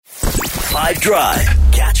5 Drive.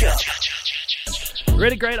 Catch up.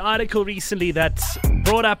 Read a great article recently that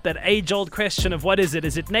brought up that age-old question of what is it?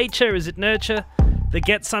 Is it nature? Is it nurture? That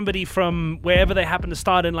gets somebody from wherever they happen to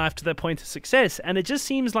start in life to their point of success. And it just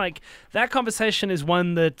seems like that conversation is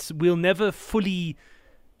one that we'll never fully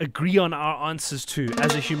agree on our answers to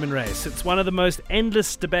as a human race. It's one of the most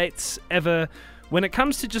endless debates ever when it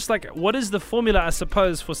comes to just like what is the formula, I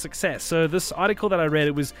suppose, for success. So this article that I read,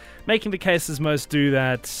 it was making the case as most do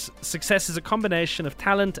that success is a combination of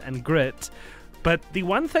talent and grit. But the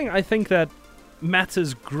one thing I think that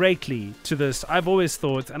matters greatly to this, I've always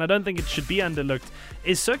thought, and I don't think it should be underlooked,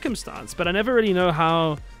 is circumstance. But I never really know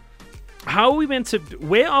how are we meant to,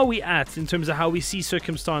 where are we at in terms of how we see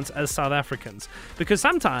circumstance as South Africans? Because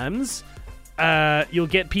sometimes you'll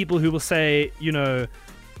get people who will say, you know,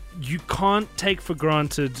 you can't take for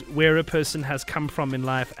granted where a person has come from in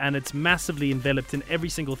life, and it's massively enveloped in every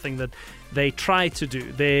single thing that they try to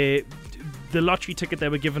do. The lottery ticket they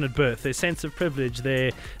were given at birth, their sense of privilege,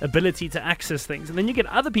 their ability to access things. And then you get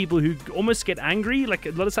other people who almost get angry. Like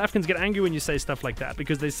a lot of South Africans get angry when you say stuff like that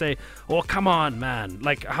because they say, oh, come on, man.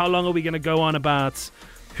 Like, how long are we going to go on about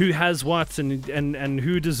who has what and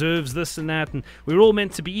who deserves this and that, and we're all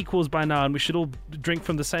meant to be equals by now and we should all drink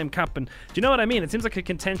from the same cup? And do you know what I mean? It seems like a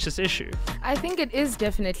contentious issue. I think it is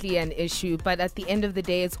definitely an issue, but at the end of the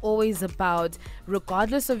day, it's always about,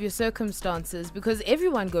 regardless of your circumstances, because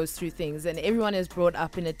everyone goes through things and everyone is brought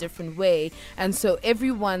up in a different way, and so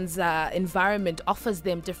everyone's environment offers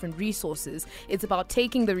them different resources. It's about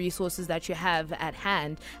taking the resources that you have at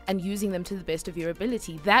hand and using them to the best of your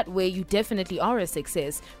ability. That way you definitely are a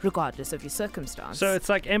success regardless of your circumstance. So it's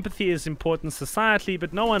like empathy is important societally,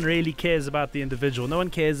 but no one really cares about the individual. No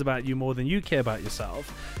one cares about you more than you care about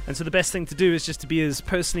yourself. And so the best thing to do is just to be as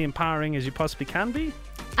personally empowering as you possibly can be.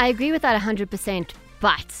 I agree with that 100%.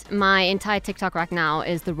 But my entire TikTok right now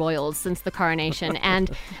is the royals since the coronation.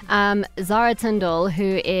 And Zara Tindall,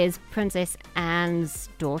 who is Princess Anne's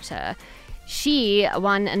daughter, she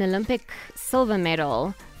won an Olympic silver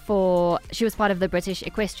medal she was part of the British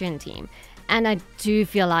equestrian team. And I do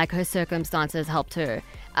feel like her circumstances helped her.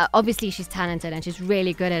 Obviously, she's talented and she's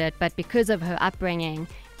really good at it. But because of her upbringing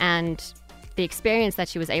and the experience that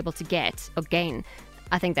she was able to get or gain,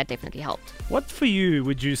 I think that definitely helped. What for you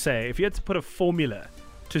would you say, if you had to put a formula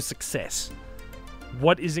to success,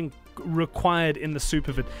 what is required in the soup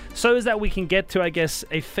of it, so is that we can get to, I guess,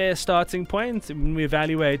 a fair starting point when we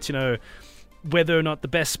evaluate, you know, whether or not the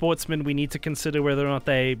best sportsmen, we need to consider whether or not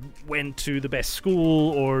they went to the best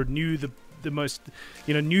school or knew the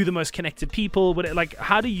most connected people. Like,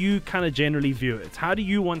 how do you kind of generally view it? How do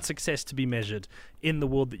you want success to be measured in the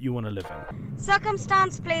world that you want to live in?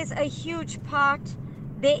 Circumstance plays a huge part.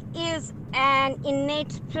 There is an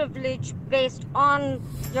innate privilege based on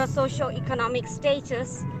your socio-economic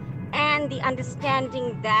status and the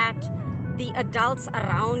understanding that the adults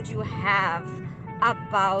around you have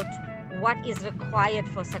about what is required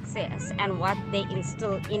for success and what they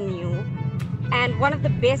instill in you. And one of the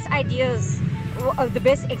best the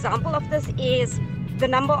best example of this is the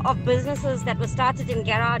number of businesses that were started in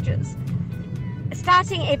garages.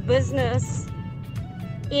 Starting a business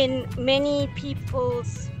in many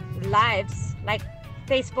people's lives, like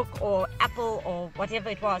Facebook or Apple or whatever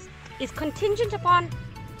it was, is contingent upon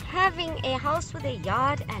having a house with a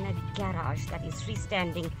yard and a garage that is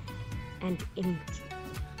freestanding and empty.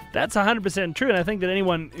 That's 100% true, and I think that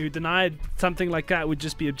anyone who denied something like that would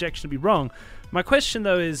just be objectionably wrong. My question,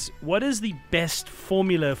 though, is what is the best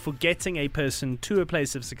formula for getting a person to a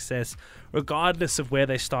place of success, regardless of where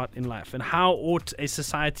they start in life? And how ought a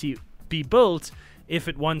society be built if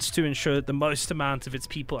it wants to ensure that the most amount of its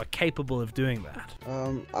people are capable of doing that?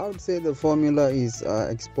 I would say the formula is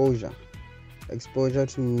exposure. Exposure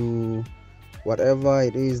to whatever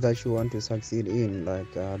it is that you want to succeed in,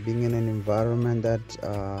 like being in an environment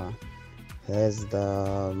that has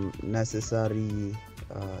the necessary,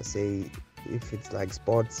 say, if it's like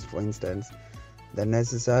sports, for instance, the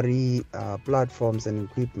necessary platforms and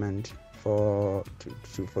equipment for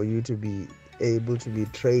you to be able to be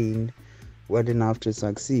trained well enough to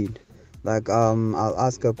succeed. Like I'll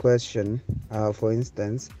ask a question, for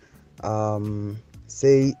instance,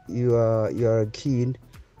 say you're a kid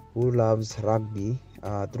who loves rugby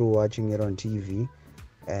through watching it on TV,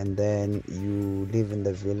 and then you live in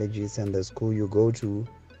the villages and the school you go to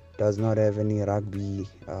does not have any rugby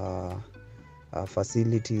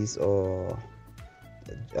facilities, or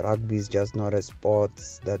rugby is just not a sport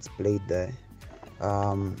that's played there.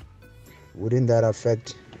 Wouldn't that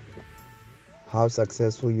affect how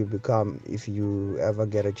successful you become if you ever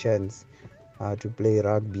get a chance to play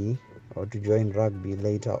rugby or to join rugby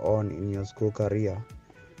later on in your school career?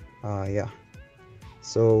 Yeah.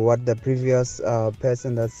 So what the previous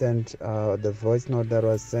person that sent the voice note that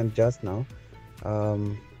was sent just now,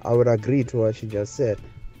 I would agree to what she just said.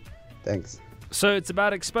 Thanks. So it's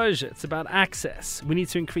about exposure. It's about access. We need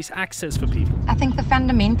to increase access for people. I think the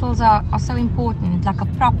fundamentals are so important. Like a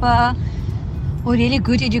proper or really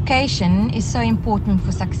good education is so important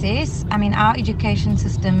for success. I mean, our education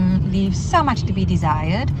system leaves so much to be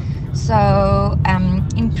desired. So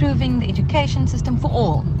improving the education system for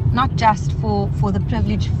all, not just for the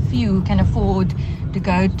privileged few who can afford to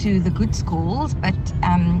go to the good schools, but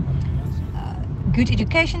good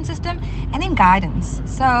education system, and then guidance.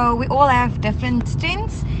 So we all have different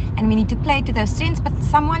strengths and we need to play to those strengths, but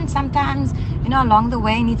someone sometimes, along the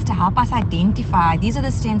way needs to help us identify these are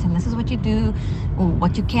the strengths and this is what you do, or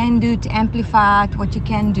what you can do to amplify it, what you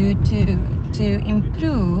can do to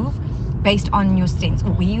improve based on your strengths,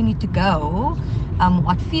 or where you need to go,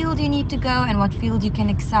 what field you need to go, and what field you can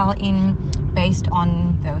excel in based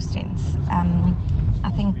on those strengths.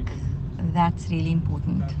 I think that's really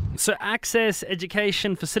important. So access,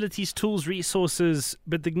 education, facilities, tools, resources.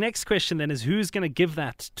 But the next question then is, who's going to give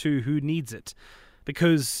that to who needs it?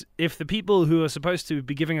 Because if the people who are supposed to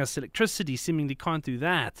be giving us electricity seemingly can't do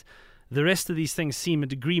that, the rest of these things seem a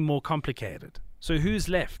degree more complicated. So who's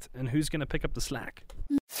left and who's going to pick up the slack?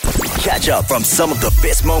 Catch up from some of the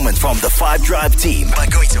best moments from the 5 Drive team by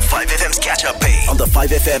going to 5FM's catch-up page on the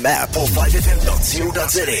 5FM app or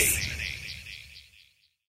 5FM.co.za.